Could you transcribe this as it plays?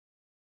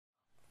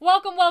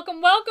Welcome,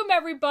 welcome, welcome,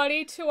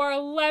 everybody, to our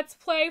Let's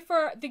Play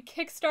for the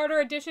Kickstarter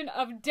edition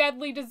of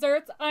Deadly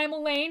Desserts. I'm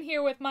Elaine,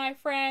 here with my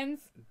friends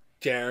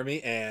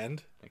Jeremy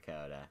and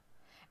Lakota.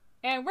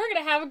 And we're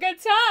going to have a good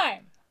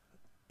time.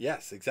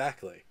 Yes,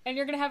 exactly. And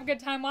you're going to have a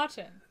good time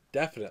watching.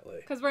 Definitely.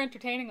 Because we're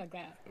entertaining like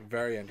that.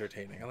 Very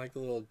entertaining. I like the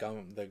little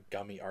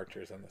gummy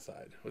archers on the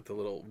side with the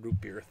little root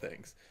beer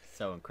things.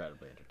 So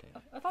incredibly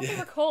entertaining. I thought they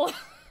were cold.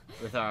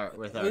 With our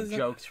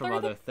jokes from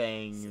other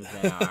things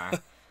and our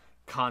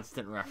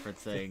constant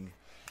referencing.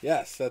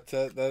 Yes, that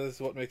is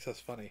what makes us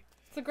funny.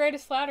 It's the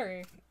greatest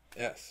flattery.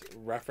 Yes,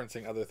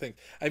 referencing other things.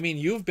 I mean,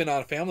 you've been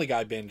on a Family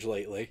Guy binge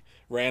lately,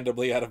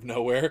 randomly out of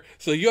nowhere.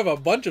 So you have a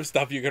bunch of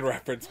stuff you can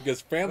reference because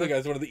Family Guy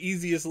is one of the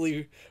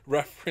easiestly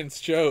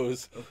referenced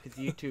shows. Because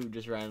YouTube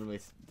just randomly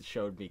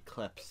showed me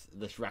clips,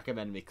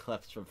 recommended me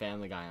clips from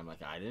Family Guy. I'm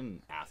like, I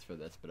didn't ask for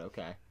this, but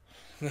okay.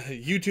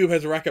 YouTube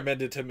has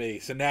recommended to me,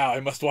 so now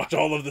I must watch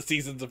all of the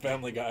seasons of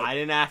Family Guy. I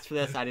didn't ask for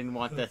this, I didn't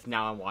want this,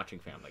 now I'm watching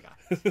Family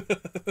Guy.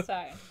 It's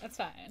fine. That's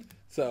fine.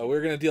 So we're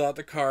going to deal out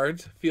the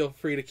cards. Feel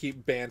free to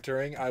keep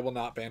bantering. I will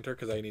not banter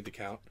because I need to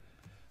count.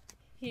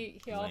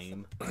 He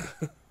also...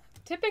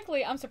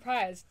 Typically, I'm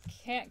surprised,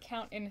 can't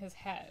count in his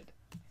head.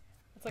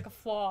 It's like a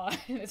flaw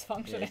in his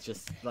functioning. Yeah, it's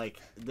just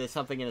like there's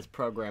something in his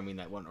programming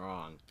that went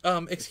wrong.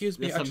 Excuse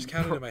me, I just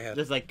counted in my head.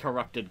 There's like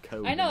corrupted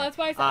code. I know, that's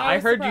why I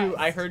was heard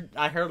surprised.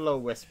 I heard a little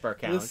whisper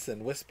count.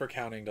 Listen, whisper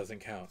counting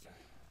doesn't count.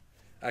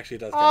 Actually, it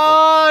does count.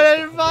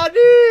 Oh,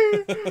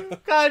 that's funny!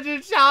 Because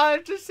you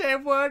sound the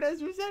same word as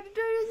we said in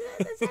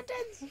the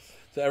sentence.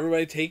 So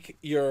everybody take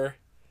your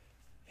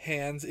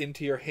hands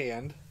into your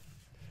hand.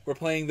 We're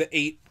playing the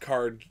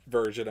 8-card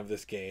version of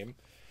this game.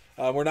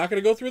 We're not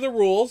going to go through the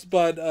rules,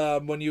 but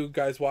when you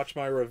guys watch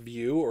my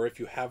review, or if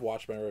you have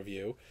watched my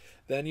review,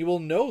 then you will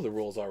know the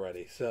rules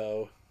already.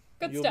 So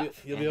you'll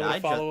be able to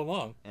follow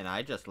along. And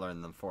I just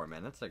learned them 4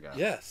 minutes ago.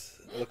 Yes.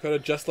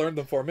 Lakota just learned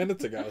them 4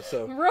 minutes ago.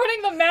 So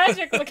Ruining the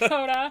magic,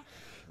 Lakota.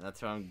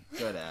 That's what I'm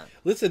good at.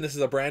 Listen, this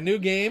is a brand new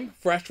game,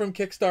 fresh from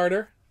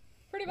Kickstarter.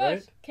 Pretty much.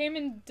 Right? Came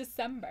in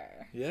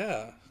December.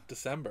 Yeah,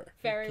 December.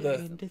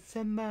 In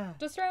December.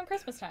 Just around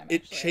Christmas time,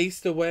 It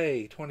chased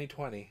away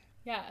 2020.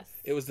 Yes.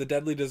 It was the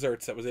Deadly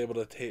Desserts that was able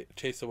to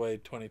chase away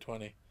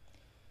 2020.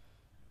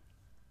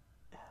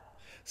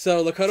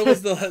 So Lakota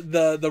was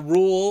the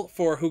rule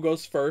for who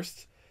goes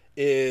first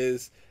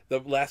is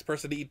the last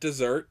person to eat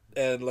dessert.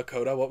 And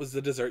Lakota, what was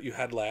the dessert you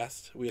had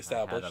last? We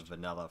established. I had a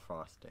vanilla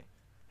frosty.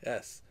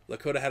 Yes,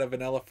 Lakota had a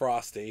vanilla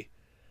frosty.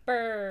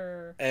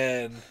 Brr.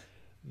 And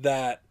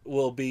that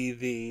will be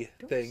the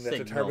thing that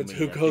determines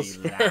who goes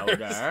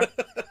first.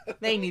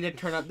 They need to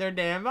turn up their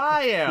damn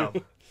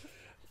volume.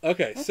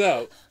 Okay,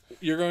 so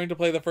you're going to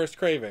play the first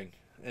craving,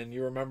 and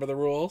you remember the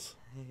rules.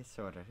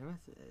 Sort of.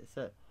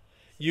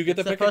 You get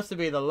to pick. It's supposed to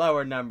be the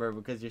lower number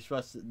because you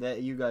guys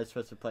are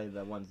supposed to play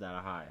the ones that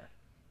are higher.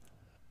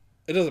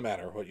 It doesn't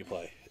matter what you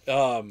play.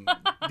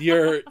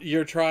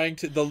 You're trying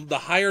to the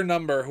higher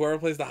number. Whoever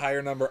plays the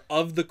higher number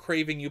of the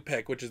craving you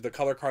pick, which is the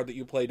color card that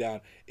you play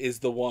down, is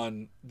the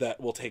one that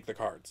will take the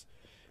cards.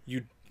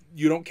 You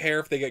don't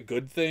care if they get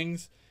good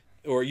things,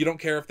 or you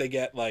don't care if they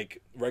get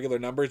like regular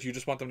numbers. You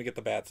just want them to get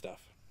the bad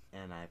stuff.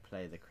 And I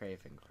play the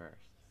craving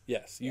first.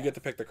 Yes, you get to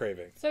pick the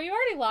craving. So you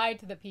already lied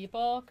to the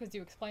people because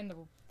you explained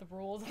the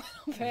rules a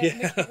little bit.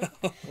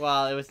 Yeah.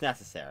 Well, it was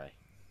necessary.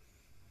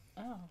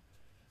 Oh.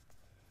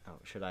 Oh,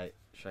 should I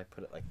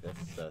put it like this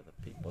so the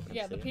people can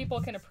see the people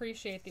can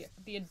appreciate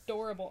the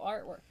adorable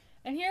artwork.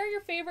 And here are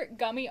your favorite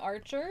gummy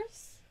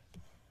archers.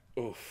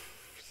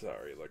 Oof,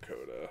 sorry,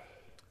 Lakota.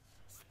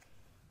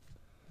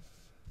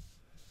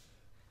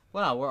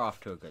 Well, we're off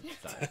to a good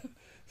start.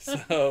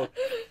 So,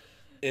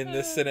 in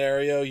this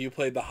scenario, you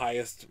played the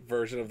highest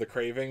version of the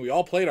craving. We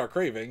all played our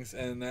cravings,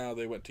 and now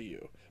they went to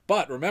you.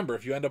 But remember,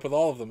 if you end up with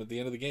all of them at the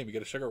end of the game, you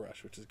get a sugar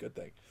rush, which is a good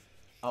thing.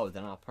 Oh,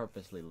 then I'll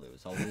purposely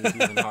lose. I'll lose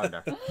even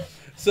harder.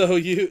 So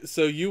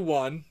you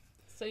won.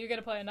 So you get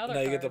to play another Now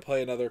card. you get to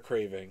play another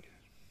craving.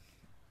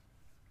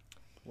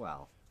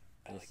 Well,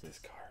 I like this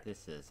card.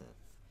 This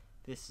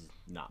is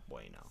not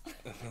bueno.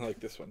 I like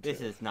this one too.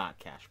 This is not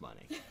cash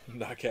money.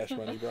 Not cash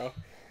money, bro.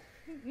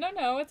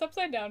 No, it's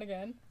upside down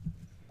again.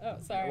 Oh,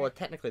 sorry. Well,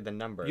 technically the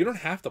number. You don't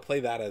have to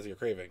play that as your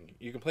craving.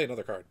 You can play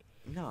another card.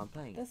 No, I'm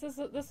playing. This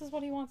is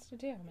what he wants to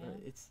do,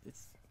 man. It's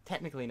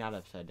technically not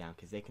upside down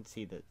because they can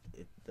see that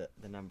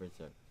the numbers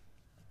are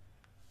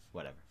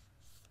whatever.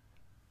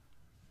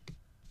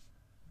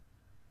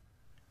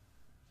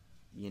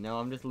 You know,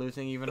 I'm just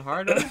losing even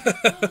harder.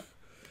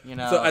 You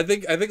know. So I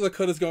think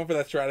Lakota's going for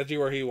that strategy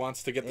where he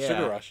wants to get the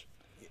sugar rush.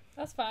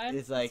 That's fine.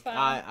 It's like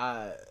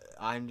fine.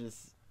 I'm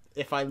just.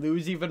 If I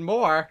lose even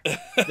more,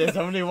 there's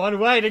only one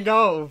way to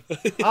go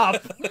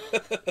up,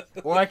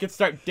 or I could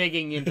start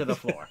digging into the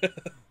floor.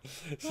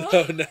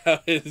 So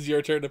now it is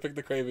your turn to pick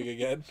the craving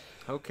again.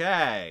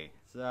 Okay,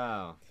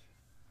 so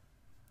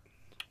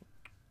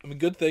I mean,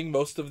 good thing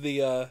most of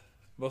the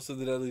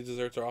Deadly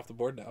Desserts are off the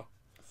board now.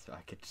 So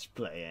I could just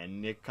play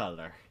any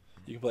color.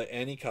 You can play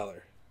any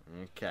color.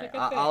 Okay,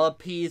 I'll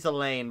appease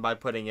Elaine by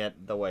putting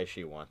it the way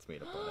she wants me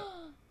to put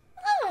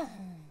it.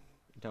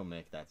 Don't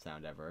make that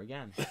sound ever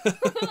again.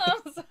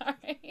 I'm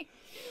sorry.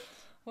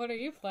 What are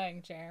you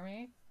playing,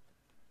 Jeremy?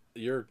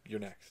 You're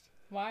next.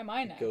 Why am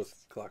I next? It goes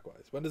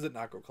clockwise. When does it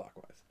not go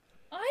clockwise?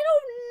 I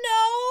don't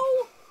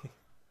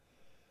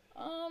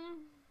know.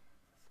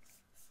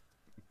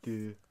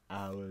 2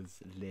 hours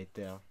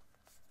later.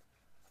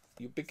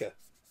 You pick the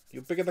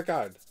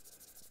card.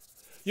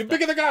 You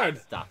pick the card.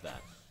 Stop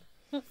that.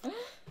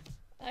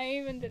 I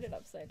even did it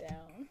upside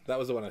down. That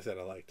was the one I said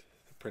I liked.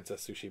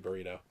 Princess Sushi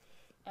Burrito.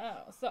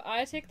 Oh, so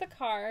I take the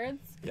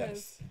cards.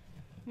 Yes.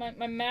 My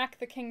Mac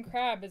the King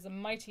Crab is a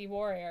mighty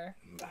warrior.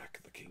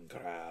 Mac the King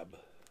Crab.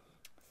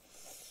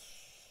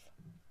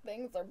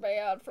 Things are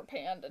bad for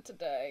Panda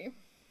today.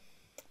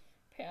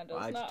 Panda's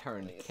Why'd you not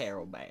turn pleased.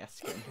 Carol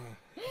Baskin?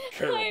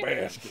 Carol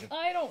Baskin.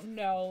 I don't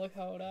know,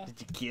 Lakota.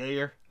 Did you kill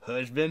your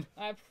husband?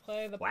 I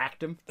play the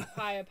Whacked him?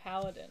 Paya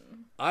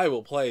Paladin. I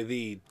will play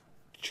the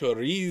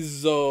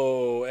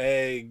chorizo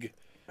egg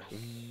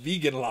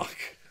vegan lock.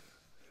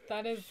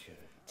 That is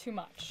too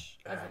much.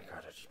 I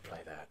gotta just play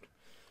that.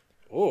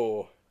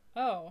 Oh.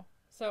 Oh,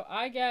 so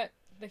I get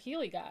the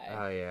Healy guy.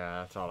 Oh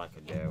yeah, that's all I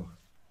could do.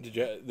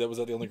 That was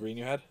that the only green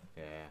you had?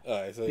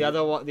 Yeah. So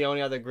The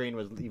only other green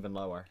was even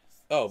lower.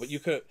 Oh, but you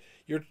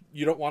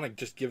don't want to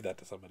just give that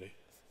to somebody.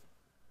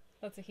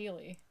 That's a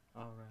Healy.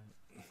 All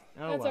right.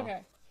 Oh, That's well.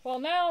 okay. Well,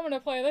 now I'm gonna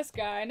play this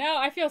guy. Now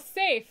I feel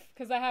safe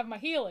because I have my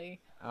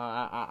Healy.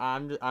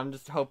 I'm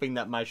just hoping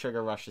that my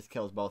Sugar Rush just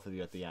kills both of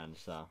you at the end.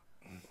 So.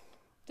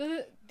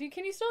 Can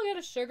you still get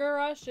a Sugar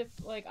Rush if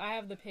like I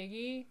have the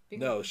piggy?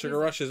 No, Sugar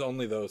Rush is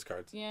only those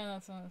cards. Yeah,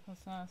 that's not.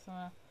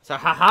 So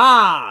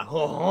haha!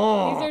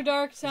 These are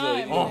dark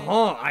times.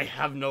 I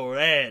have no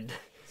red.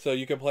 So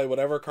you can play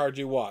whatever card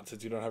you want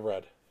since you don't have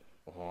red.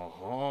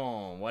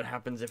 What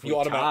happens if we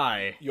You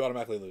tie? You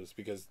automatically lose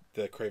because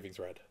the craving's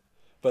red.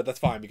 But that's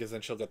fine because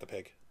then she'll get the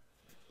pig.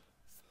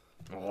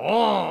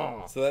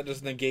 Oh. So that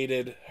just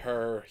negated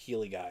her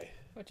Healy guy.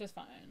 Which is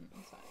fine.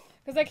 It's fine.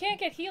 Because I can't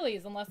get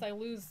Heelys unless I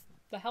lose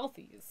the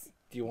healthies.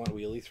 Do you want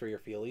wheelies for your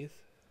feelies?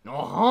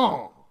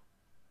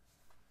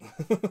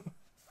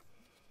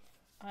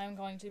 I'm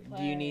going to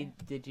play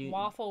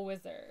Waffle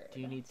Wizard. Do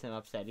you need some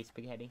upsetty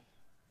spaghetti?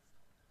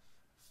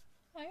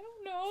 I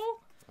don't know.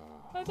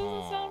 That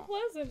doesn't sound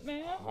pleasant,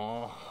 man.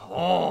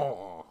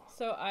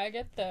 So I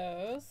get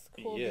those.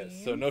 Cool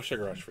beans. So no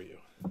Sugar Rush for you.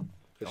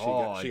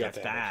 She got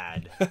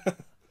bad.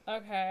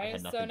 Okay,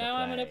 so now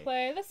I'm going to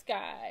play this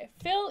guy.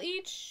 Fill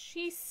each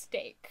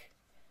cheesesteak.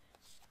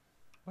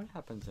 What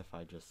happens if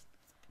I just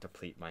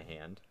deplete my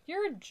hand?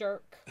 You're a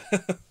jerk.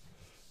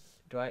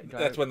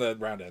 That's when the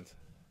round ends.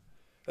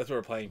 That's what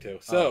we're playing to.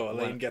 So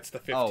Elaine gets the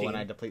 15. Oh, when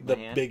I deplete my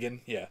hand? The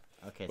biggin, yeah.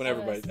 Okay. When so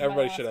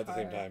everybody should at the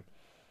same time.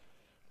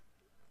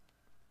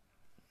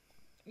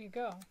 You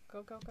go.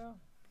 Go, go, go.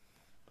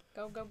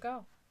 Go, go,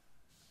 go.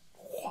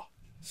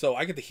 So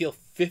I get to heal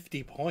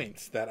 50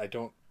 points that I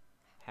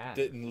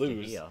didn't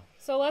lose.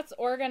 So let's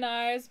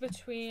organize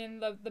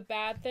between the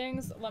bad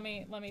things. Let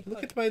me put...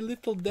 Look at my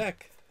little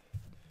deck.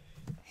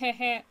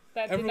 That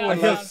did Everyone not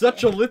has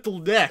such a little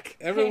deck.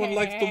 Everyone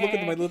likes to look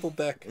at my little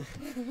deck.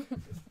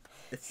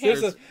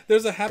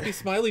 There's a happy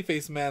smiley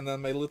face man on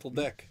my little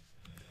deck.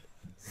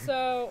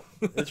 So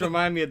this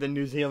reminds me of the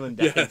New Zealand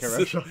decking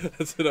commercial.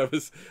 That's what I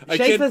was.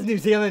 Shameless New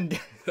Zealand.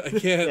 I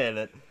can't. Damn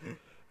it.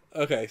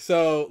 Okay,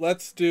 so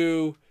let's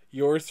do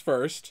yours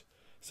first.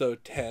 So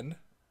 10,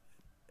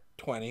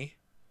 20,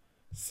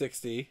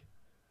 60,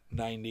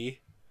 90,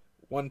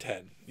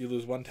 110. You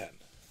lose 110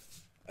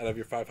 out of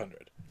your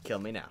 500. Kill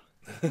me now.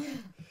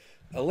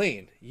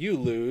 Elaine, you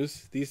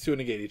lose. These two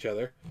negate each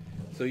other.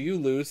 So you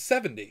lose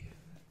 70.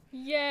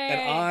 Yay.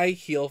 And I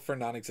heal for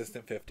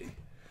non-existent 50.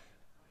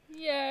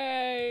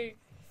 Yay.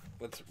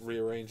 Let's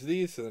rearrange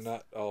these so they're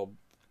not all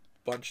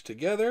bunched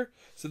together.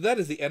 So that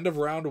is the end of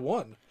round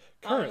 1.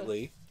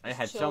 Currently... I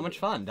had so much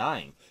fun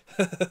dying.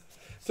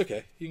 It's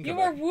okay. You can come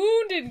You were back.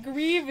 wounded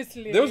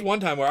grievously. There was one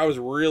time where I was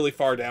really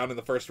far down in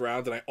the first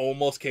round and I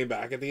almost came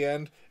back at the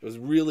end. It was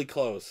really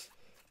close.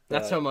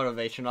 That's so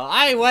motivational.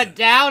 I went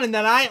down and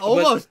then I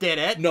almost did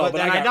it, but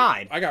then I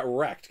died. I got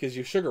wrecked because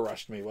you sugar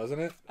rushed me,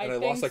 wasn't it? And I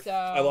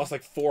lost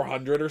like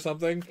 400 or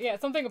something. Yeah,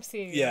 something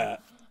obscene. Yeah.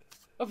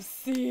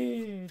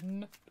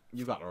 Obscene.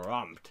 You got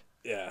rumped.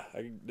 Yeah,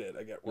 I did.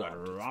 I got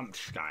rumped.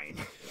 Rumpstein.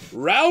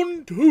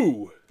 Round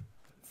 2.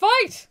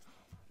 Fight!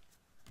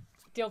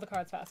 Deal the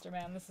cards faster,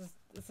 man. This is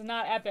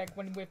not epic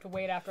when we have to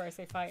wait after I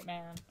say fight,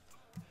 man.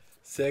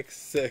 6,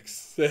 6,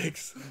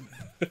 6.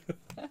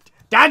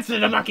 Dance to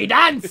the monkey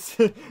dance!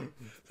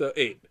 So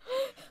 8.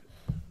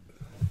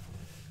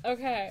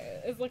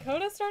 Okay, is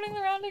Lakota starting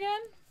the round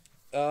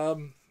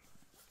again?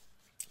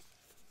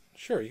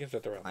 Sure, you can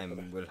start the round. I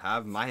will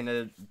have mine. I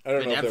don't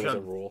know if there was a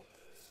rule.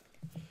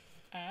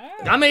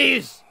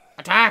 Dummies!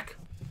 Attack!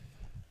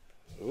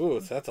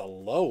 Ooh, so that's a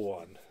low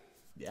one.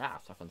 Yeah,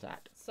 stuff on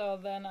that. So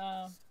then,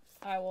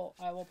 I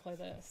will play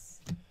this.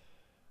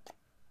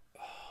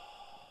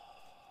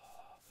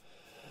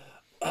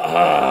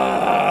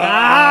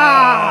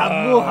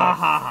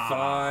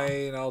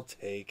 Fine, I'll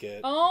take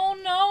it. Oh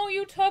no,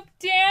 you took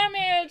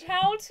damage.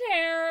 How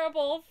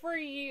terrible for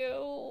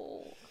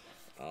you.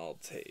 I'll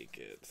take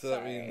it. So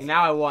Sorry. that means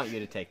Now I want you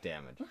to take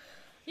damage.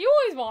 You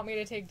always want me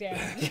to take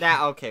damage.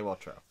 Okay, well,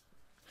 true.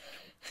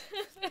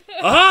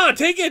 aha!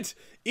 Take it.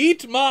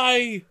 Eat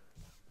my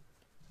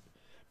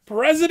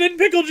President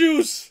Pickle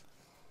Juice.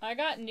 I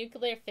got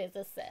nuclear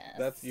physicist.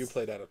 That's you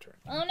played out of turn.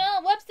 Oh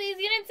no, whoopsies,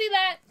 you didn't see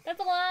that. That's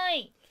a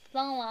lie. It's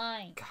all a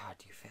lie. God,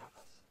 you failed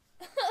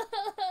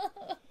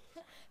us.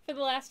 For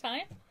the last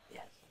time?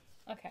 Yes.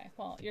 Okay,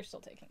 well, you're still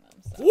taking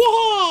them, so.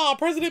 Wah!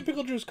 President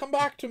Pickle Juice, come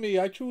back to me.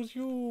 I choose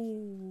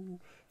you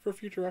for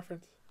future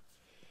reference.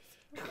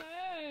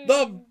 Okay.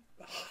 The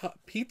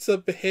Pizza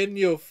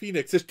Pequeño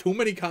Phoenix. There's too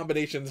many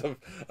combinations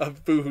of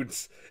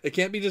foods. It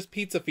can't be just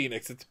Pizza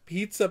Phoenix. It's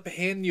Pizza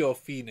Pequeño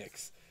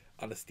Phoenix.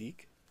 On a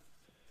steak?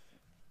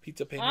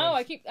 Pizza Pequeño. Oh,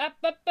 I keep...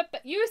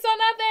 you saw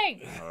nothing!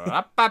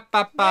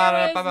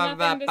 There is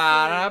nothing to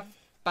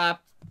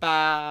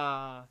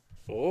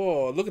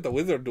Oh, look at the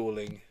wizard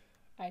dueling.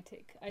 I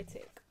take. I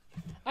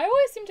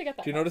always seem to get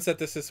that. Do you notice that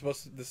this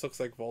looks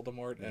like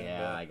Voldemort? And,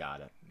 Yeah, I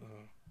got it.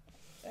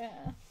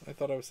 Yeah. I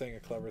thought I was saying a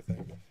clever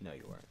thing. No,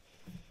 you weren't.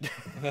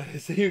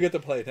 So you get to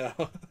play now.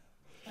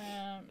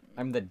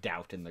 I'm the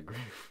doubt in the group.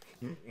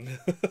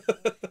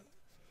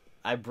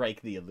 I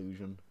break the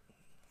illusion.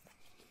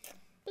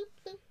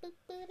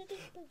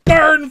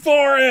 Burn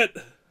for it!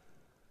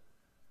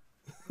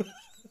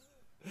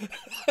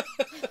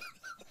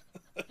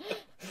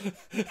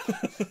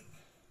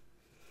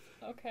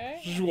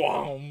 Okay.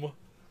 Zwam.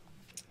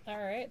 All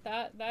right.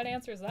 That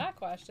answers that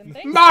question.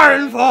 Thanks.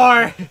 Burn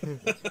for!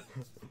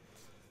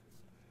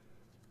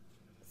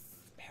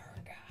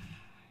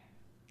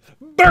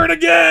 Burn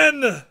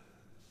again! Mother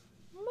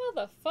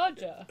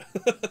fudger.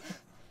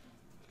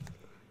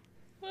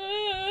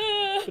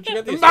 But you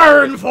got these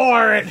Burn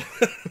for it!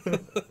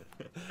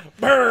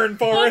 Burn, I'm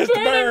Forrest,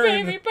 burning,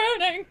 burn! baby,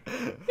 burning.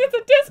 It's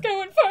a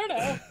disco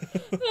inferno.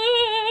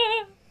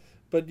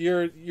 But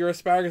your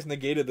asparagus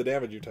negated the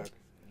damage you took.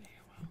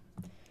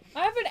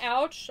 I have an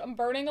ouch. I'm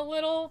burning a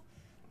little,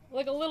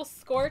 like a little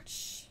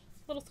scorch,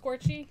 little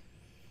scorchy.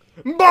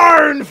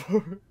 Burn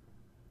for...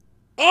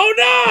 Oh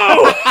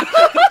no!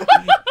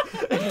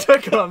 It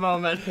took a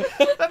moment.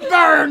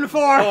 Burn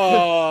for...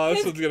 Oh,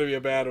 this one's gonna be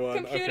a bad one.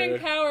 Computing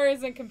Okay. power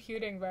isn't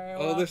computing very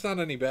well. Oh, there's not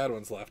any bad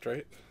ones left,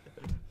 right?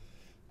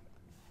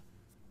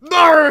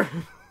 Burn!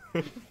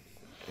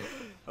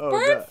 Oh,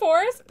 Burn, God.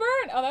 Forrest,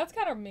 burn. Oh, that's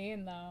kind of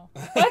mean, though.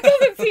 That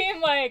doesn't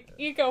seem like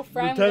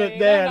eco-friendly. Lieutenant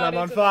Dan, I'm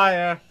on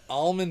fire.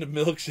 Almond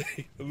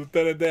milkshake.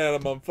 Lieutenant Dan,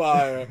 I'm on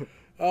fire.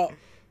 Oh.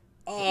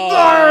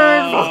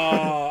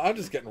 Burn! I'm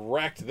just getting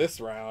wrecked this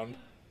round.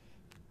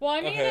 Well,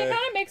 I mean, Okay. it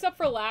kind of makes up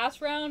for last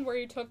round where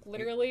you took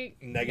literally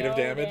Negative no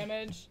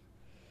damage?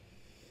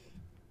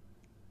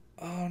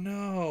 Oh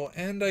no,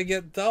 and I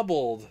get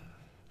doubled.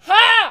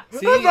 Ha!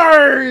 See?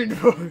 Burn!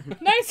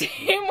 Nice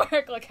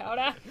teamwork,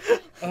 Lakota.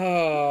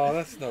 Oh,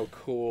 that's no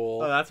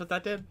cool. Oh, that's what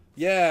that did?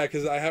 Yeah,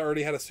 because I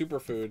already had a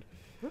superfood.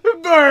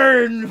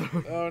 Burn!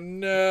 Oh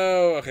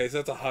no. Okay, so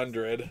that's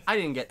 100. I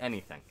didn't get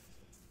anything.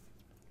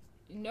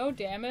 No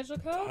damage,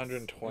 Lakota?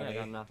 120. Yeah, I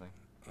got nothing.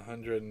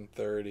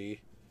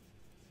 130.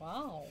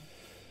 Wow.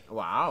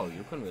 Wow,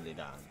 you couldn't really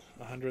dodge.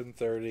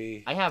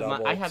 130. I have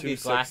double, I have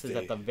these glasses 260.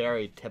 at the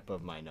very tip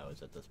of my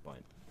nose at this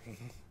point.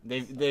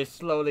 They've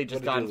slowly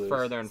just What did you gone lose?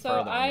 further and So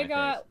further. on I my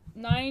got face.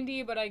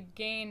 90, but I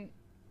gained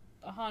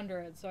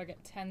 100, so I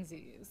get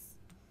 10Zs.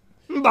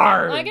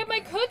 Burn! I get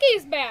my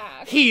cookies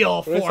back.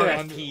 Heal, What did I say, Forrest,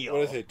 100 heal. What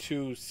did I say?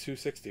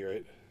 260, right?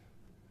 It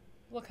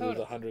was Lakota.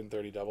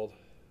 130 doubled.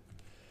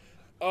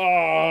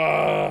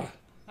 Oh.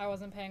 I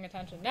wasn't paying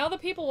attention. Now the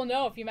people will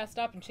know if you messed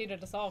up and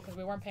cheated us all because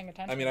we weren't paying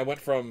attention. I mean, I went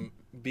from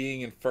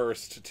being in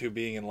first to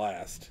being in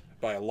last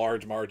by a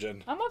large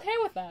margin. I'm okay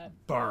with that.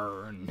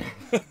 Burn.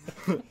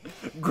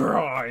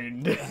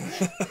 Grind.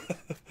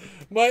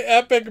 My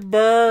epic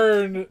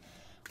burn.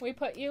 We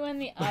put you in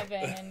the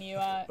oven and you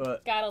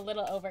got a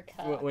little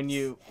overcut. When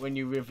you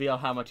reveal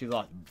how much you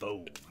lost,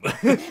 boom.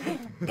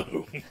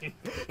 Boom.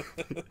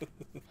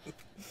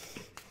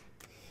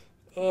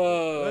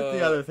 What's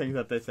the other things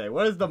that they say?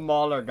 What does the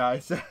Mauler guy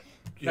say?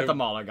 Not the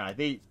Mauler guy.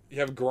 You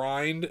have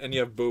grind and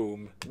you have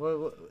boom.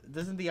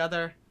 Doesn't the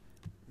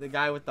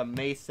guy with the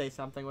mace say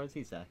something? What does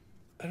he say?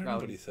 I don't know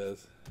what he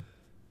says.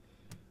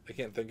 I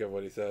can't think of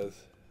what he says.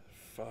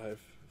 5.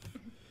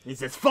 He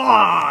says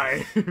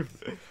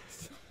 5.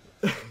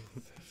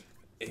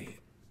 8.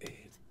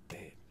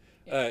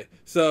 Alright,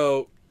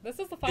 so This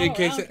is the final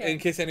round, in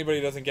case anybody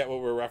doesn't get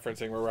what we're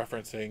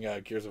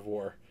referencing Gears of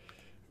War.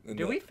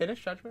 Did we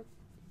finish Judgment?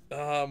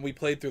 We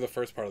played through the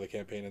first part of the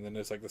campaign, and then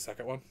there's like the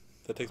second one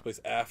that takes place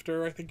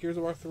after, I think, Gears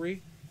of War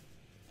 3.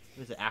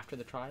 Was it after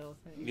the trial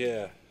thing?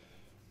 Yeah.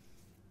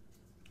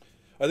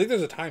 I think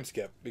there's a time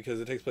skip, because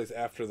it takes place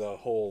after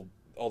all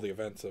the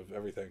events of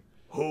everything.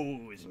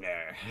 Who's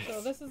there?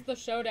 So this is the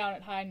showdown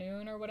at high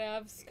noon or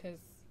whatevs, because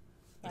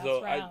last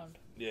So round.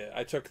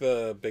 I took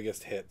the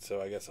biggest hit, so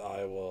I guess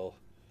I will...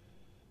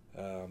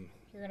 You're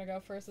going to go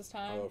first this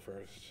time? I'll go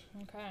first.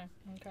 Okay.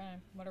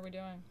 What are we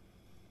doing?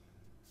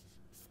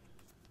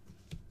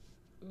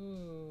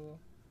 Ooh.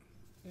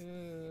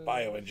 Ooh.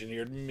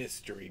 Bioengineered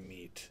mystery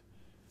meat.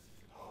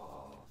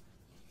 Oh,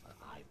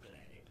 I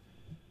play.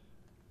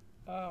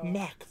 Oh.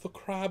 Mac the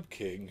Crab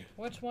King.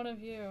 Which one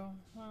of you?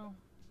 Well.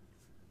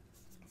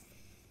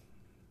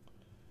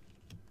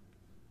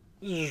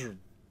 Zzz,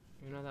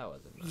 You know, that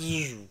wasn't nice.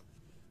 zzz.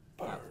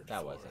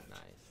 That wasn't nice.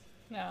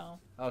 No.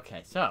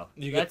 Okay, so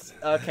You let's.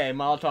 Okay,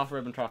 Molotov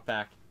Ribbentrop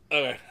back.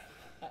 Okay.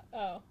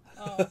 Oh.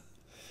 Oh.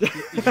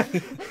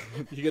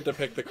 You get to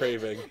pick the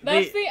craving.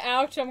 That's the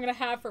ouch I'm gonna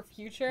have for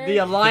future. The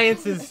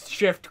alliances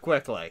shift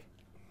quickly.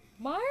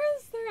 Why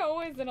is there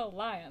always an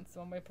alliance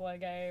when we play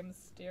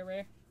games,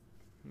 dearie?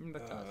 I don't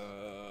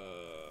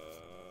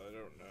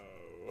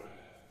know.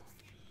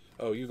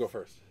 Oh, you go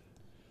first.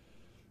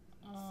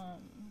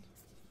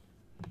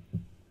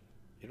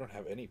 You don't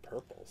have any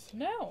purples.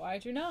 No, I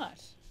do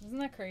not. Isn't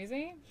that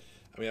crazy?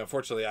 I mean,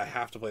 unfortunately, I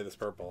have to play this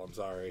purple. I'm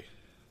sorry.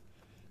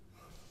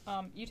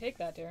 You take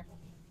that, dear.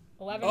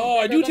 11. Oh,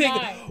 I do take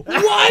that.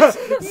 What?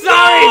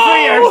 Sorry for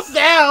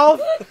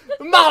yourself!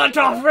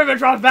 Molotov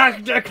Ribbentrop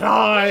back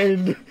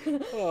declined!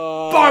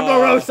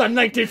 Barbarossa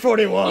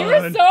 1941! You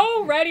were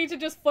so ready to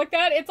just flick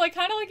that. It's like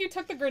kind of like you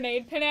took the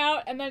grenade pin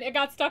out and then it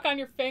got stuck on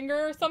your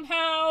finger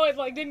somehow. It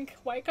like didn't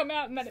quite come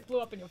out and then it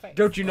blew up in your face.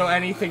 Don't you know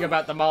anything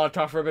about the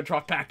Molotov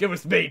Ribbentrop Pact? It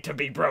was made to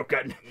be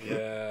broken.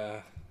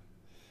 Yeah.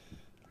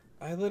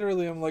 I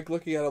literally am like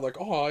looking at it like,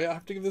 oh, I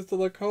have to give this to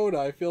Lakota.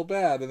 I feel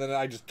bad. And then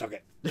I just took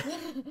it.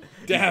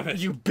 Damn it.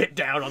 You bit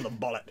down on the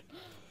bullet.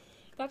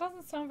 That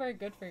doesn't sound very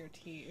good for your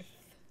teeth.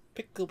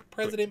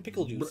 President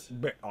Pickle Juice.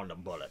 Bit on the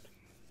bullet.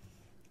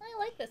 I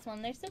like this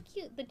one. They're so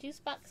cute. The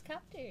juice box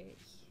copters.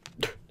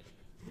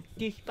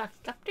 Juice box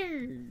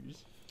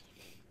copters.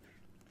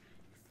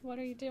 What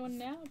are you doing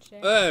now, Jay?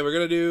 Hey, we're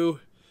going to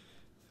do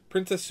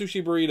Princess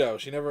Sushi Burrito.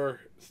 She never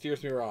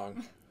steers me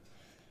wrong.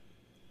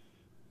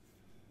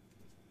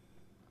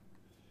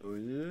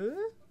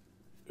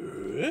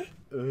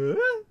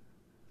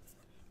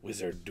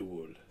 Wizard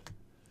Duel.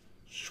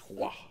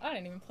 Schwa. I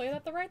didn't even play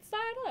that the right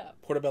side up.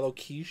 Portobello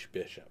Quiche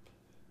Bishop.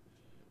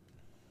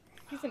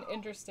 He's an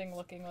interesting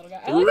looking little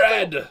guy. I like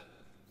Red. the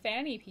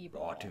fanny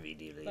people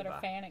that are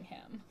fanning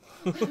him.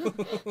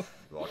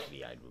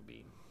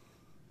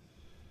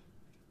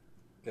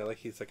 Yeah, like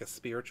he's like a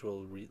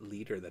spiritual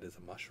leader that is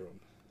a mushroom.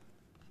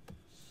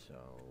 So...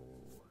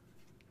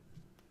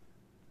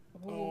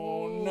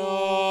 Oh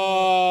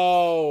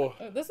no!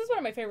 Oh, this is one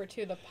of my favorite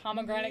too, the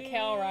pomegranate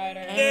kale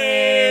rider. No!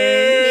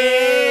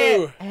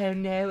 Oh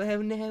no,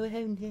 oh no,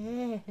 oh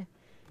no.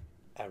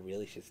 I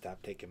really should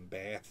stop taking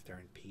baths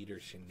during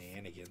Peter's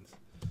shenanigans.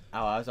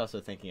 Oh, I was also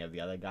thinking of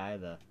the other guy,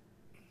 the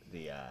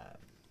guy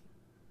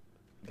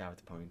with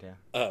the ponytail.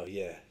 Oh,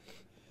 yeah.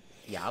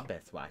 Y'all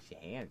best wash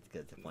your hands,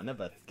 because if one of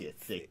us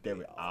gets sick, then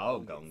we're all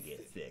gonna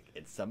get sick.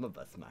 And some of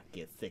us might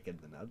get sicker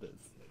than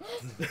others.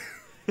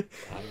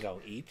 I'm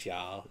gonna eat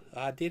y'all.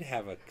 I did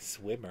have a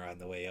swimmer on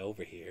the way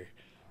over here.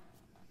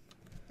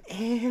 Oh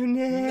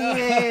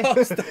no!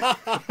 No, stop!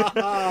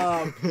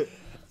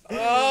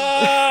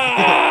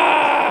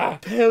 Ah!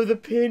 Pull the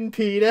pin,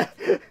 Peter.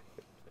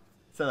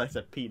 So I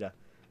said Peter.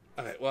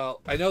 Okay,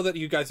 well, I know that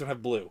you guys don't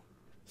have blue,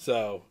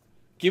 so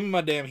give me my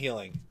damn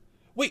healing.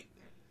 Wait!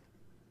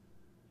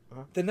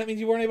 Huh? Then that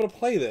means you weren't able to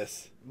play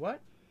this.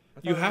 What?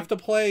 You have to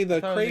play the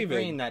I thought it was craving.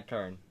 green that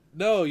turn.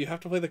 No, you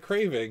have to play the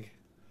craving.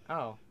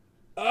 Oh.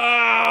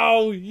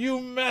 Oh, you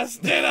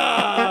messed it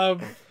up!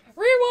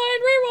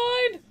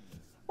 Rewind!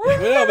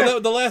 No,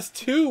 but the last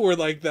two were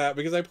like that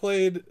because I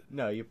played.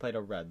 No, you played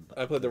a red.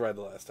 I played the red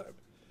the last time.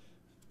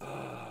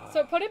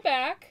 So put it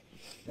back.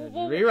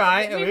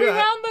 Rewrite. We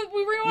rewound the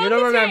You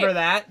don't remember tape.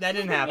 that? That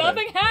didn't happen.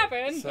 Nothing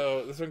happened.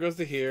 So this one goes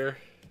to here.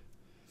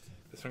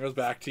 This one goes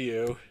back to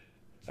you.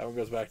 That one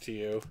goes back to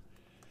you.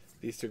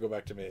 These two go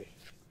back to me.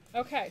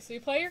 Okay, so you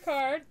play your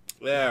card.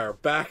 There,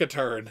 back a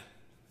turn.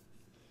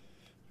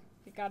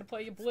 You gotta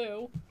play your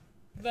blue.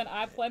 Then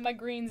I play my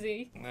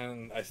greensy.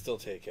 And I still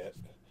take it.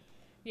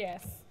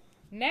 Yes.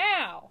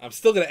 Now. I'm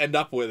still going to end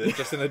up with it,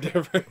 just in a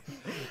different...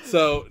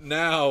 So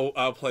now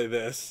I'll play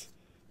this.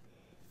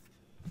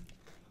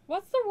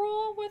 What's the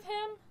rule with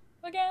him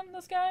again,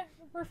 this guy?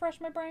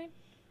 Refresh my brain.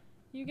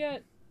 You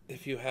get...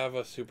 If you have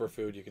a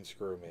superfood, you can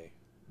screw me.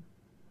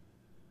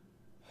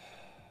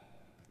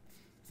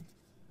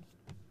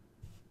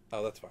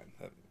 Oh, that's fine.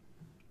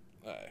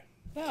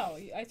 No,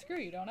 I screw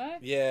you, don't I?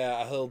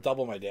 Yeah, he'll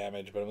double my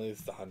damage, but at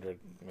least 100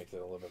 makes it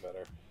a little bit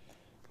better.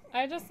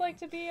 I just like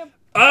to be a...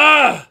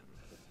 Ah!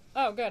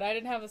 Oh, good. I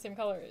didn't have the same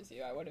color as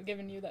you. I would have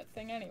given you that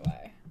thing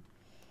anyway.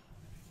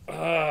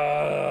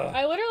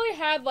 I literally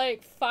had,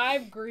 like,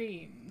 5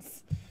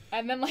 greens.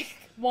 And then, like,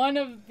 one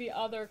of the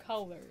other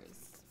colors.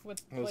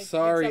 With, Well, like,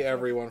 sorry, except for-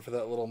 everyone, for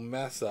that little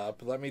mess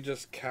up. Let me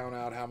just count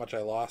out how much I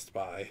lost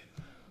by.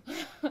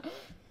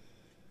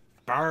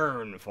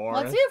 Burn,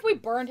 Forrest. Let's see if we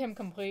burned him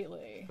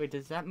completely. Wait,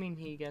 does that mean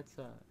he gets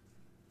a...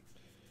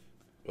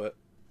 What?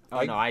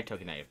 Oh, no, I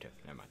took a negative 2.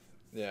 Never mind.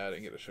 Yeah, I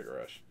didn't get a sugar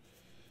rush.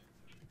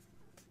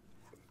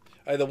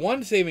 The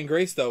one saving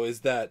grace, though,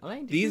 is that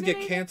Elaine, did these you get get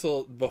anything?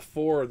 canceled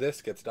before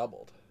this gets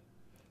doubled.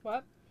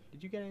 What?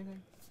 Did you get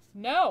anything?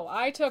 No,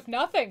 I took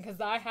nothing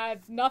because I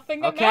had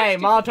nothing that Okay,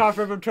 matched Molotov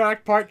River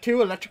Track Part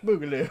 2, Electric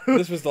Boogaloo.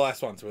 This was the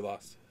last one, so we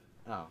lost.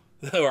 Oh.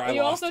 Or I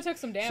you lost. also took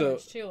some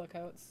damage too,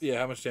 Lakotes. Yeah,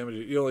 how much damage?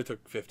 You only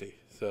took 50,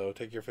 so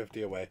take your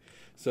 50 away.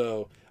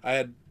 So I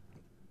had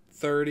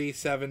 30,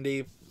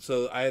 70,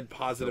 so I had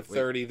positive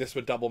 30. This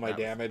would double my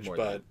damage,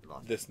 but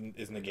this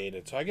is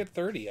negated. So I get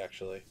 30,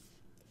 actually.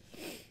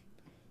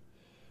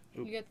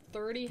 You get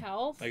 30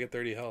 health? I get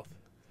 30 health.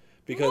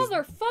 Because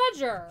Mother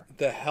fudger!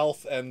 the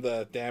health and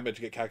the damage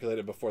get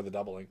calculated before the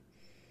doubling.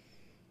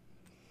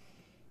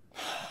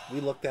 We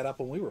looked that up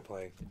when we were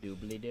playing.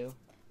 Doobly-doo.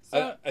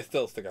 So, I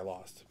still think I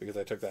lost because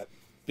I took that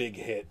big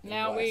hit.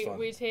 now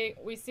we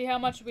see how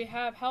much we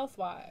have health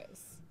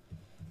wise.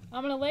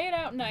 I'm gonna lay it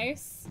out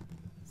nice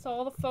so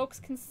all the folks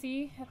can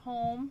see at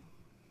home.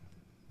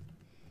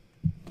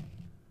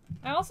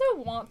 I also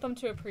want them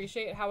to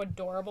appreciate how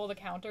adorable the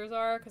counters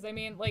are, because I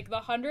mean, like, the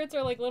hundreds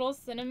are like little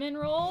cinnamon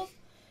rolls,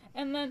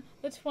 and then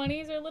the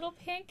 20s are little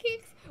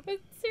pancakes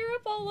with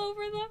syrup all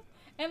over them,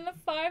 and the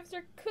 5s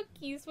are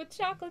cookies with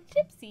chocolate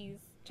chipsies.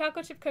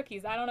 Chocolate chip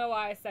cookies. I don't know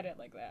why I said it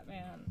like that,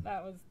 man.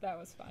 That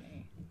was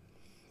funny.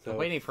 So I'm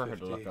waiting for 50,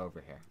 her to look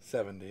over here.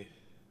 70.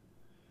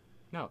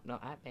 No,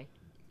 at me.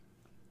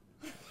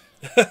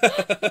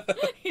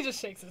 He just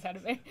shakes his head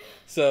at me.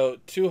 So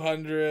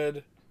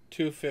 200,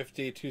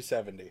 250,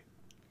 270.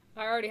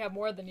 I already have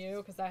more than you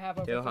because I have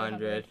over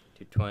 200,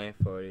 220,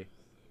 40,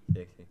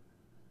 60,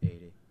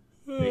 80,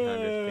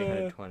 300,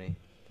 320,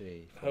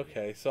 340.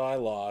 Okay, so I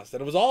lost.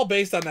 And it was all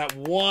based on that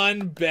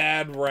one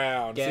bad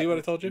round. See what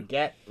I told you?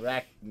 Get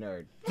wrecked,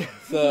 nerd.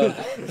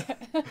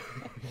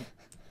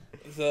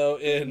 So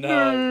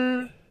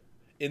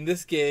in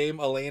this game,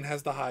 Elaine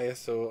has the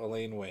highest, so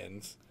Elaine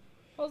wins.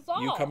 Huzzah.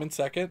 You come in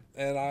second,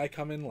 and I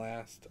come in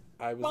last.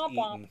 I was Womp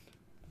womp. eaten.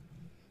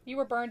 You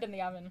were burned in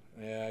the oven.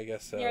 Yeah, I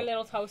guess so. You're a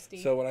little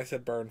toasty. So when I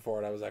said burn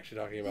for it, I was actually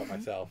talking about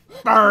myself.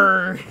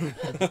 Burn!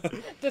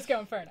 Disco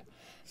Inferno.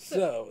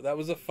 So that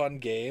was a fun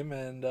game,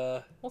 and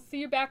We'll see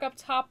you back up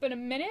top in a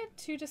minute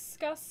to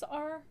discuss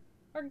our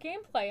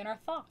gameplay and our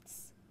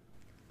thoughts.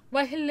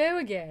 Why, hello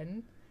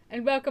again,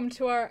 and welcome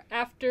to our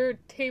after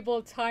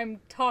table time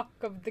talk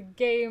of the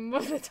game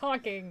of the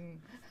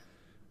talking.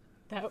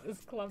 That was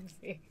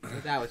clumsy.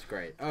 That was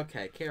great.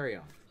 Okay, carry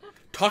on.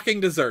 talking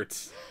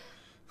desserts.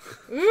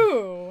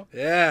 Ooh.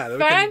 Yeah, then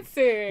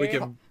Fancy. we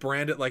can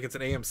brand it like it's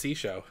an AMC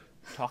show.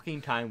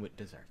 Talking time with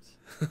desserts.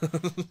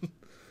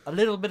 A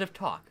little bit of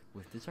talk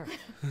with desserts.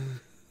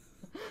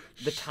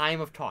 The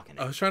time of talking.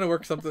 I was trying to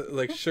work something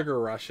like Sugar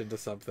Rush into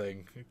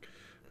something.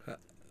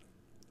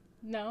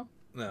 No.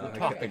 No, The I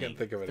can't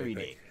think of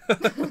anything.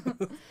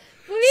 3D.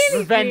 Well,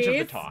 Revenge of the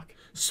anyways- talk.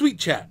 Sweet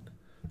chat.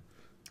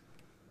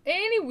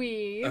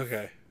 Anyways.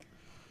 Okay.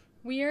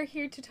 We are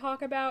here to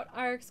talk about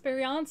our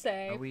experience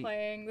we-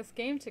 playing this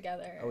game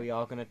together. Are we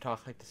all gonna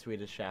talk like the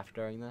Swedish Chef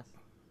during this?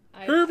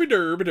 Herby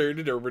derby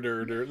derby derby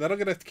derby. That'll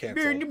get us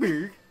canceled.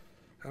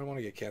 I don't want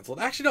to get canceled.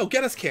 Actually, no,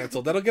 get us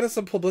canceled. That'll get us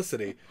some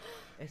publicity.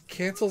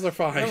 Cancels are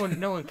fine.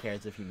 No one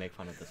cares if you make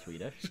fun of the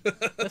Swedish.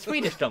 The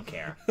Swedish don't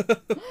care.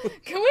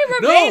 Can we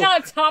remain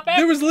on topic?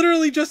 There was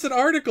literally just an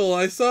article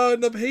I saw in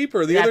the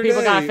paper the other day.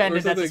 People got or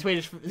offended that the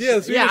something. Swedish. Yeah,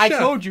 the Swedish I chef.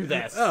 told you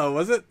this. Oh,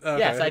 was it? Okay.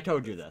 Yes, I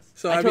told you this.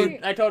 So,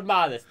 I told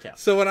Ma this too.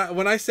 So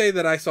when I say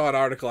that I saw an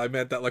article, I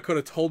meant that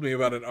Lakota told me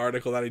about an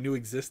article that I knew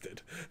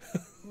existed.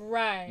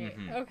 Right.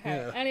 Mm-hmm. Okay.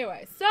 Yeah.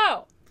 Anyway,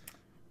 so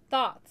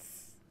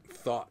thoughts.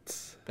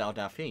 Thoughts. Belle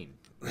Delphine.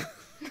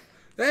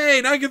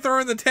 Hey, now you can throw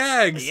in the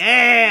tags.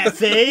 Yeah,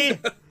 see?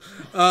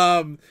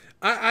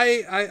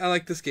 I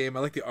like this game. I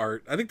like the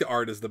art. I think the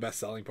art is the best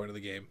selling point of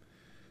the game.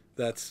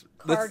 That's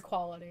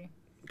Quality.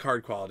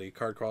 card quality.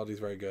 Card quality is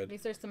very good.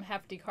 These are some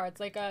hefty cards,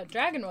 like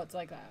Dragonwood's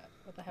like that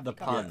with the hefty The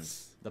cards.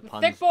 puns. The The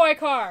puns. thick boy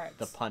cards.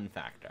 The pun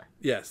factor.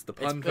 Yes, the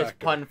pun It's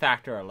factor. pun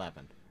factor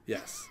 11.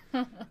 Yes,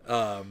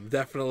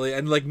 definitely,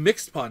 and like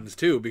mixed puns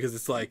too, because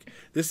it's like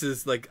this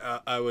is like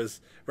I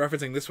was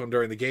referencing this one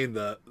during the game.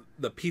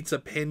 The Pizza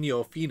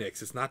Peno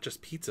Phoenix. It's not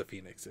just Pizza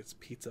Phoenix. It's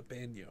Pizza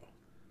Peno.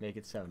 Make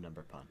it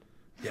 7-number pun.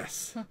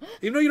 Yes,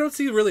 even though you don't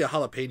see really a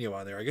jalapeno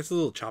on there. I guess the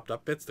little chopped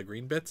up bits, the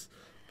green bits,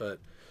 but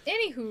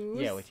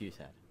Anywho. Yeah, what you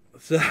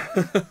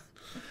said.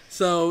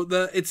 so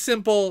it's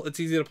simple. It's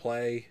easy to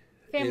play.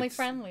 Family It's-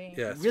 friendly.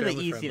 Yeah, it's Really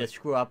family easy friendly. to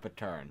screw up a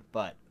turn,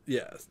 but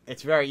Yes.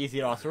 it's very easy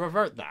to also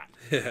revert that.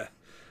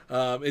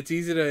 Yeah. It's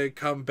easy to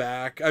come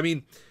back. I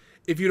mean,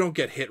 if you don't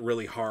get hit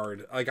really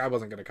hard, like I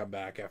wasn't going to come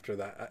back after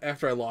that.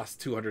 After I lost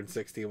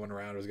 260 in one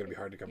round, it was going to be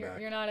hard to come back.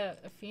 You're not a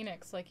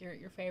phoenix like your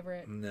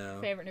favorite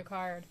new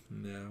card.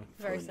 No.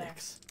 Very sad.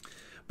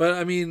 But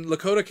I mean,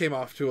 Lakota came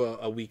off to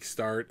a weak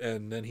start,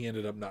 and then he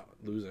ended up not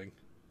losing.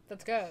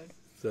 That's good.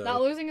 So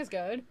Not losing is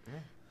good.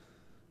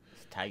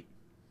 It's tight.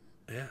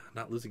 yeah,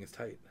 not losing is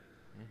tight.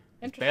 It's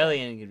Interesting. barely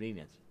an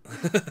inconvenience.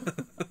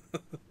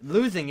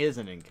 Losing is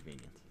an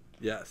inconvenience.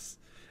 Yes,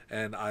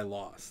 and I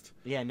lost.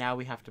 Yeah, now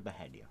we have to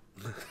behead you.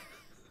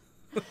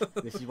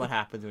 This is what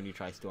happens when you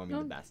try storming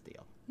the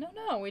Bastille.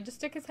 No, we just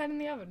stick his head in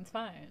the oven. It's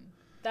fine.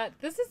 That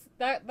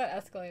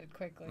escalated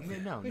quickly.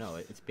 No,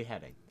 it's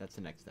beheading. That's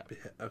the next step.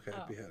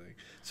 Beheading.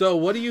 So,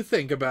 what do you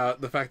think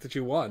about the fact that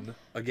you won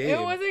a game?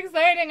 It was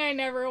exciting. I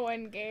never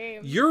win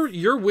games.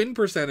 Your win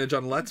percentage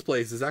on Let's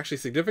Plays is actually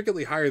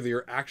significantly higher than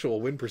your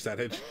actual win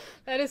percentage.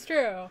 That is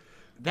true.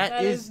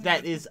 That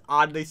is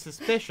oddly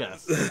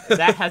suspicious.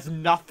 That has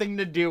nothing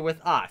to do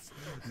with us.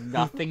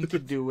 Nothing to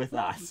do with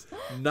us.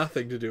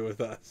 Nothing to do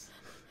with us.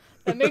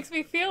 That makes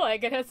me feel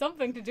like it has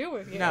something to do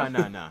with you. No.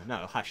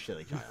 Hush,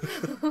 silly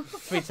child.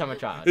 Sweet summer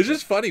child. It's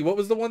just funny. What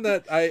was the one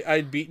that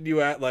I'd beaten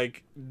you at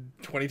like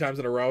 20 times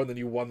in a row and then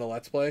you won the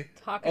Let's Play?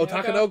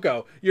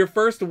 Takanoko. Your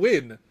first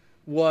win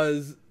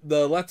was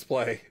the Let's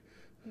Play.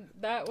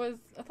 I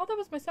thought that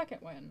was my second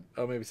win.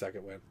 Oh, maybe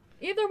second win.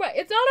 Either way,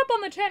 it's not up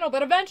on the channel,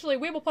 but eventually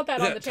we will put that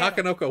on the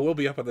channel. Takanoko will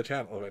be up on the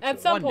channel eventually. At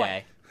some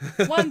point.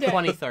 One day.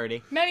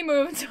 2030. Many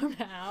moons from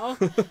now.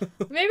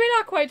 Maybe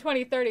not quite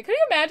 2030. Could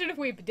you imagine if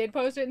we did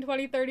post it in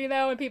 2030,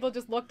 though, and people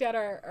just looked at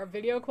our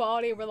video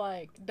quality and were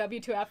like,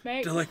 W2F,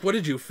 mate? They're like, what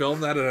did you film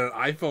that at an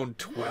iPhone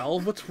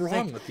 12? What's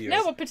wrong with you?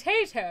 No, a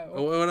potato.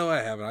 Oh, what do I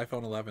have? An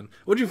iPhone 11.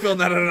 What did you film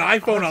that at an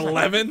iPhone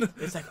 11?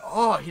 It's like,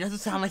 oh, he doesn't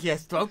sound like he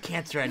has throat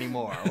cancer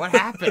anymore. What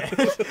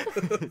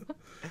happened?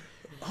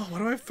 Oh, why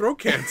do I have throat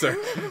cancer?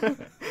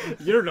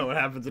 You don't know what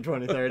happens in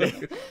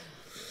 2030.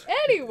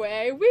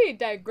 Anyway, we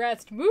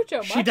digressed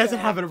mucho. She doesn't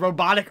have a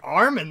robotic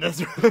arm in this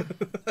room. I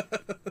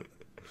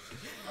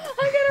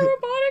get a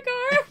robotic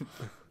arm?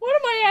 What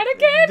am I,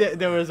 Anakin?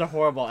 There was a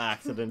horrible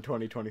accident in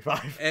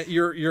 2025.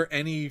 You're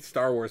any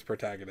Star Wars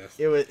protagonist.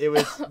 There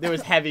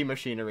was heavy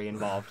machinery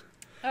involved.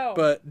 Oh.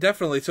 But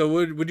definitely, so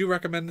would you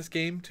recommend this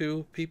game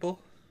to people?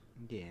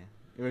 Yeah.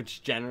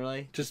 Which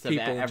generally? Just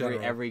people in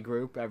general. Every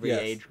group, every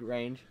age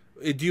range?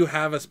 Do you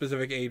have a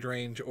specific age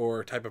range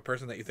or type of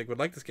person that you think would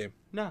like this game?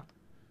 No.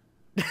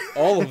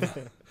 All of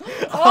them.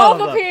 All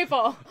the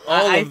people.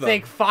 I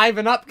think 5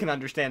 and up can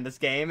understand this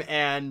game,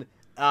 and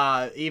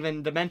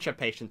even dementia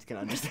patients can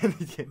understand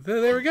this game.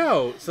 There we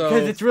go. So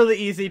because it's really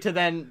easy to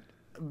then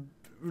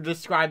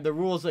describe the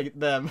rules to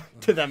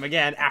them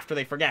again after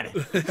they forget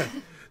it.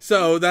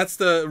 So that's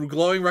the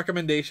glowing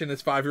recommendation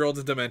is 5-year-olds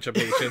and dementia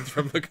patients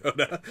from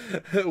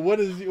Lakota.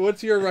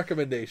 What's your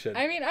recommendation?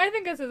 I mean, I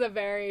think this is a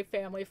very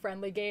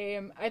family-friendly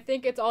game. I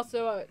think it's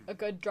also a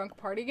good drunk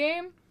party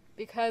game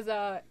because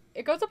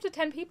it goes up to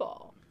 10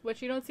 people,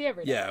 which you don't see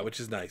every day. Yeah, which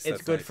is nice.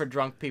 It's good for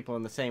drunk people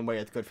in the same way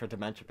it's good for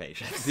dementia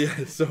patients.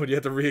 Yeah, so when you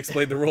have to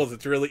re-explain the rules,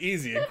 it's really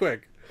easy and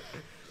quick.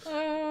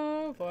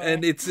 Oh, boy.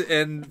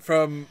 And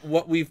from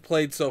what we've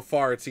played so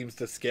far, it seems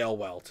to scale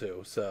well,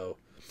 too. So,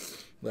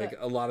 like,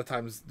 a lot of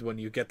times when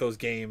you get those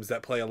games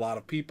that play a lot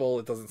of people,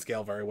 it doesn't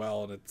scale very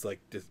well, and it's, like,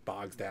 just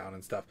bogs down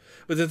and stuff.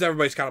 But since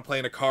everybody's kind of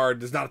playing a card,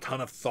 there's not a ton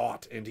of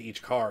thought into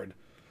each card.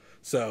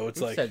 So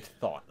it's We've said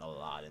thought a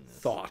lot in this.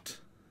 Thought.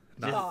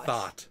 Not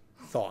thought.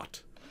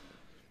 Thought.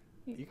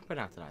 You can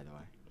pronounce it either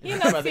way. He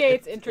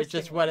enunciates interesting.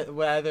 It's just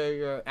whether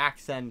your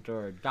accent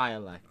or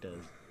dialect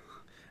is.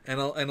 And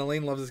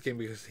Elaine loves this game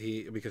because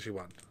she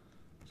won.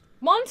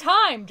 One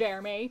time,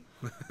 Jeremy.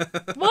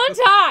 One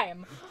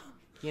time.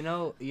 You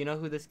know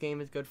who this game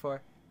is good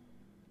for?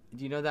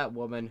 Do you know that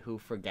woman who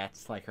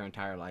forgets like her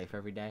entire life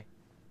every day?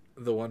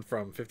 The one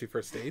from 50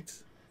 First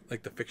Dates?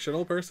 Like the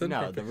fictional person?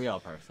 No, the real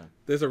person.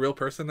 There's a real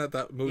person that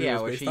movie was based on?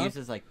 Yeah, where she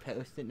uses like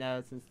Post-it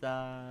notes and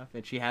stuff,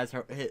 and she has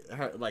her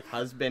like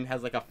husband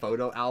has like a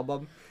photo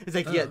album. It's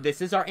like, yeah,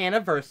 this is our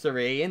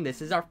anniversary, and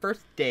this is our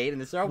first date, and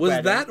this is our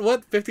wedding. Was that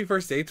what 50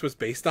 First Dates was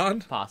based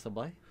on?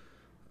 Possibly.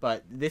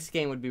 But this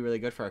game would be really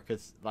good for her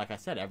because, like I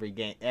said,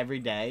 every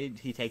day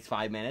he takes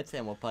 5 minutes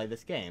and we'll play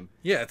this game.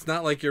 Yeah, it's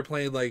not like you're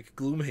playing like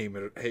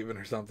Gloomhaven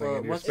or something,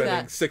 and you're what's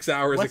spending 6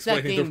 hours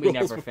explaining the rules. What's that game we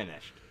never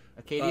finished?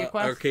 Arcadia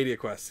Quest? Arcadia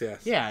Quest,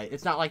 yes. Yeah,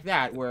 it's not like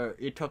that where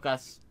it took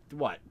us,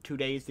 2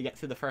 days to get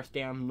through the first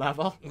damn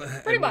level?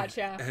 Pretty much,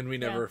 yeah. And we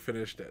never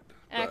finished it.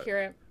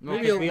 Accurate.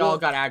 Maybe we all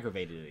got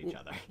aggravated at each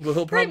other.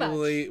 We'll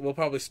probably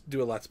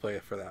do a Let's Play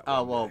for that.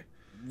 Oh, well,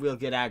 we'll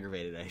get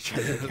aggravated at each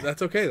other.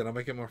 That's okay, then I'll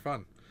make it more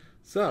fun.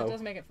 So. That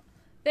does make it fun.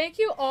 Thank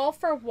you all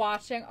for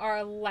watching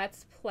our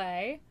Let's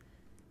Play.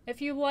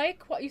 If you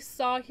like what you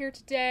saw here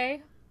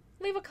today,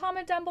 leave a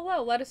comment down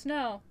below. Let us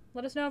know.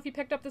 Let us know if you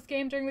picked up this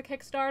game during the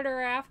Kickstarter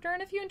or after, and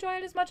if you enjoy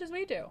it as much as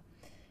we do.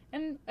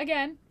 And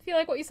again, if you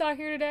like what you saw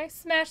here today,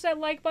 smash that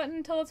like button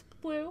until it's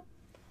blue.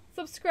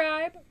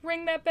 Subscribe.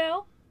 Ring that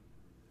bell.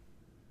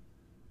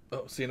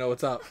 Oh, so you know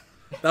what's up.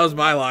 That was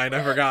my line.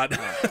 I forgot.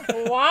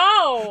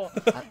 Wow.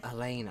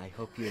 Elaine, I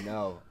hope you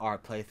know our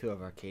playthrough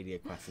of Arcadia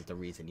Quest is the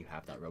reason you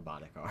have that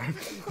robotic arm.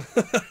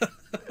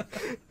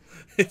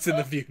 It's in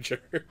the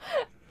future.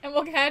 And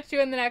we'll catch you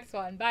in the next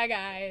one. Bye,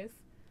 guys.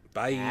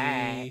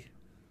 Bye.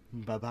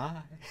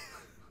 Bye-bye.